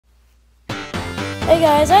Hey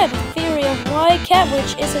guys, I have a theory of why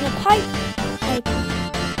Catwitch isn't a pipe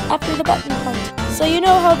after the button hunt. So you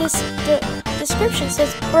know how this description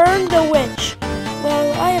says, burn the witch.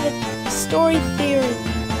 Well, I have a story theory.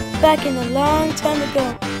 Back in a long time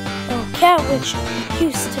ago, Catwitch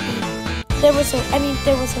used to be. There was a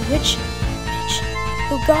witch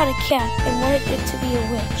who got a cat and wanted it to be a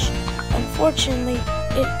witch. Unfortunately,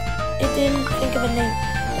 it didn't think of a name.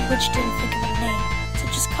 The witch didn't think of a name. So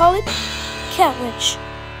just call it Catwitch.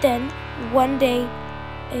 Then, one day,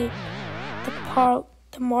 the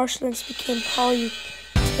marshlands became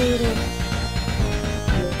polluted.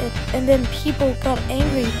 And then people got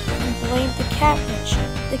angry and blamed the Catwitch.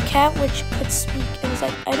 The Catwitch could speak and was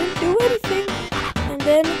like, I didn't do anything. And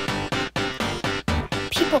then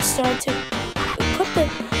people started to put the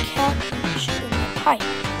Catwitch in the pipe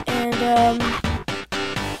and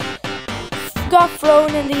got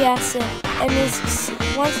thrown in the acid.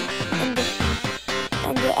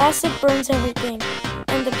 And the acid burns everything.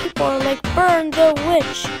 And the people are like, burn the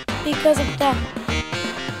witch because of that.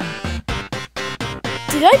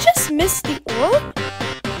 Did I just miss the orb?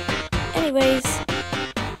 Anyways,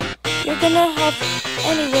 you're gonna have,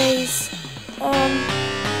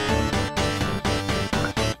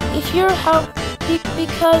 if you're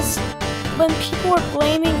because when people were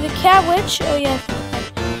blaming the Catwitch,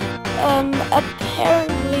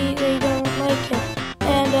 apparently they don't like it,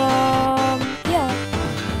 and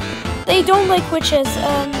they don't like witches,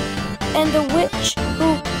 and the witch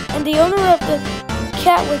and the owner of the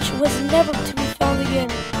Catwitch was never to be found again.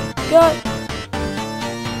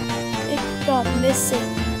 It got missing,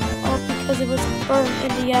 all because it was burned in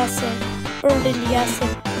the acid.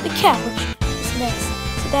 The Catwitch is next,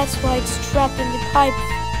 so that's why it's trapped in the pipe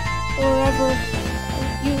forever.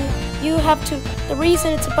 You have to. The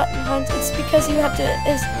reason it's a button hunt is because you have to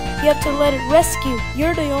let it rescue.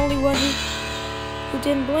 You're the only one who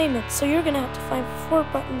didn't blame it, so you're gonna have to find 4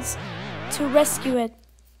 buttons to rescue it.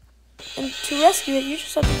 And to rescue it, you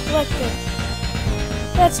just have to collect it.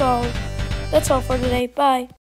 That's all for today. Bye.